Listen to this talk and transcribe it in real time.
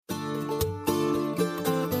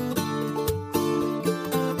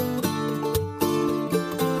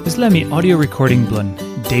This let me audio recording blun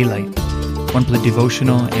Daylight. Wanpela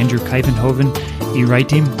devotional Andrew Kivenhoven,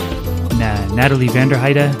 Ritim, na Natalie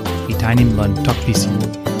Vanderheide, tainim blun Pasin.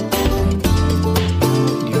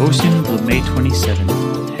 Devotion blun May 27.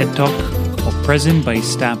 Head talk of Presen Bai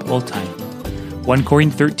Stap Oltaim. 1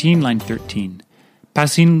 Korin 13, line 13.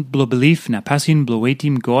 Pasin blo belief, na pasin blo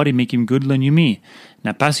wetim God and mekim good lan Yumi.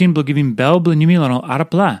 Na pasin blo givim bel blo Yumi lan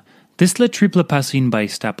arapela. Dispela tripela Pasin Bai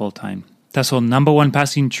Stap Oltaim. Tasol namba 1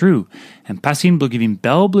 Pasin true, and Pasin blo givim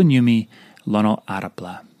bel blo Yumi lan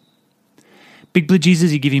arapela. Bikpela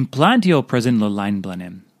Jisas givim planti o present lo lain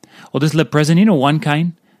blanem. O Dispela present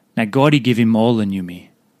wankain, na God givim all lan Yumi.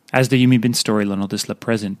 Asde Yumi bin stori lan Dispela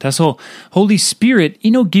present. Tasol Holi Spirit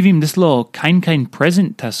givim this lo kain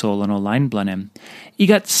present Tasol lan lain blanem.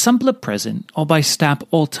 Got SAMPELA present all by Stap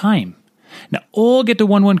Oltaim. Now all get to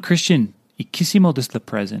one Christian kisim all Dispela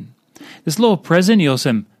present. This lo present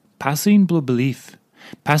Olsem Pasin blo belief.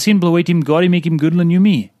 Pasin blo wetim God mekim good lan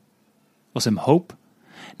Yumi. Olsem hope.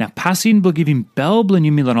 Now Pasin blo givim bel blo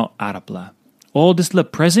Yumi lan arapela. All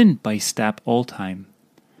Dispela present by Stap Oltaim.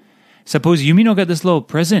 Suppose Yumi no got this lo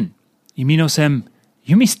present. Yumi no sem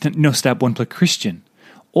Yumi no Stap wanpela Christian.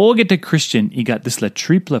 All get to Christian got this la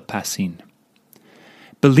tripela Pasin.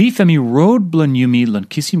 Belief road blan Yumi lan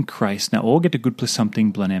kisim Krais. Now all get to gutpela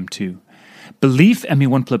something blan too. Belief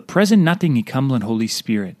wanpela present nothing come lan Holi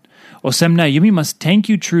Spirit. Olsem na Yumi must thank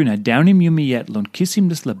you true na down him Yumi yet lan kisim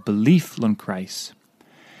this la belief lan Krais.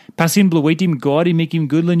 Pasin blo wetim God mekim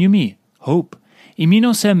good lan Yumi. Hope.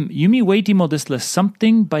 Olsem Yumi wetim all this la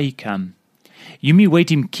something by come. Yumi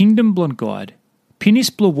wetim kingdom blan God.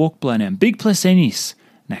 Pinis blo walk blan big plesenis.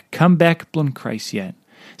 Na come back blan Krais yet.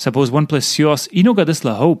 Suppose wanpela sios got this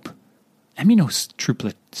la hope.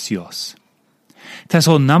 Tripela sios.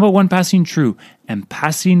 Tasol namba 1 Pasin true, and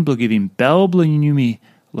Pasin blo givim bel blo Yumi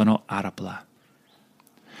lan arapela.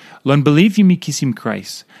 Lan believe Yumi kisim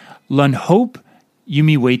Krais. Lan hope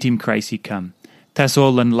Yumi wetim Krais come.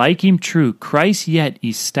 Tasol lan like him true, Krais yet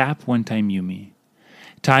stap one time Yumi.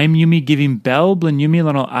 Time Yumi givim bel blo Yumi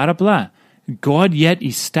lan arapela. God yet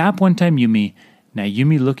stap one time Yumi. Na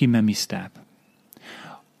Yumi looky memi stap.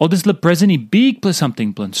 All this la present big plus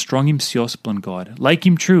something blan strong him sios blan God. Like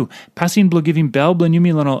him true. Pasin blo givim bel blan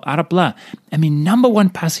Yumi lan arapela. Number 1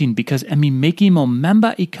 Pasin because mekim o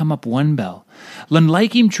member come up one bell. Lan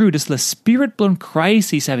like him true, this la spirit blan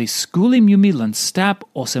Krais have a school him Yumi lan stap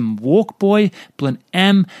Olsem walk boy blan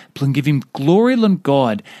blan give him glory lan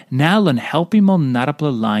God. Now lan help him on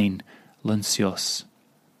arapela lain lan sios.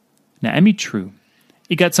 Now true.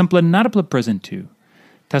 Got SAMPELA arapela present too.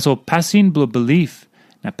 Tasol Pasin blo belief.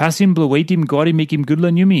 Na Pasin blo wetim God mekim good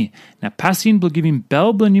lan Yumi. Na Pasin blo givim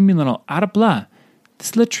bel blo Yumi lan arapela.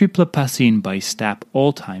 This la tripela Pasin Bai Stap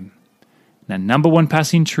Oltaim. Na number 1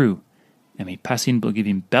 Pasin true. Pasin blo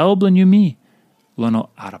givim bel blo Yumi lan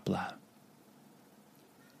arapela.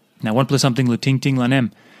 Now wanpela something lo ting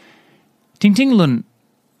lan ting lan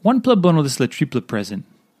wanpela blo this la tripela present.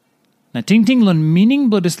 Na ting lan meaning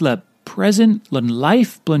blo this la present lan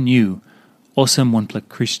life blo you. Olsem wanpela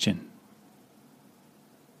Christian.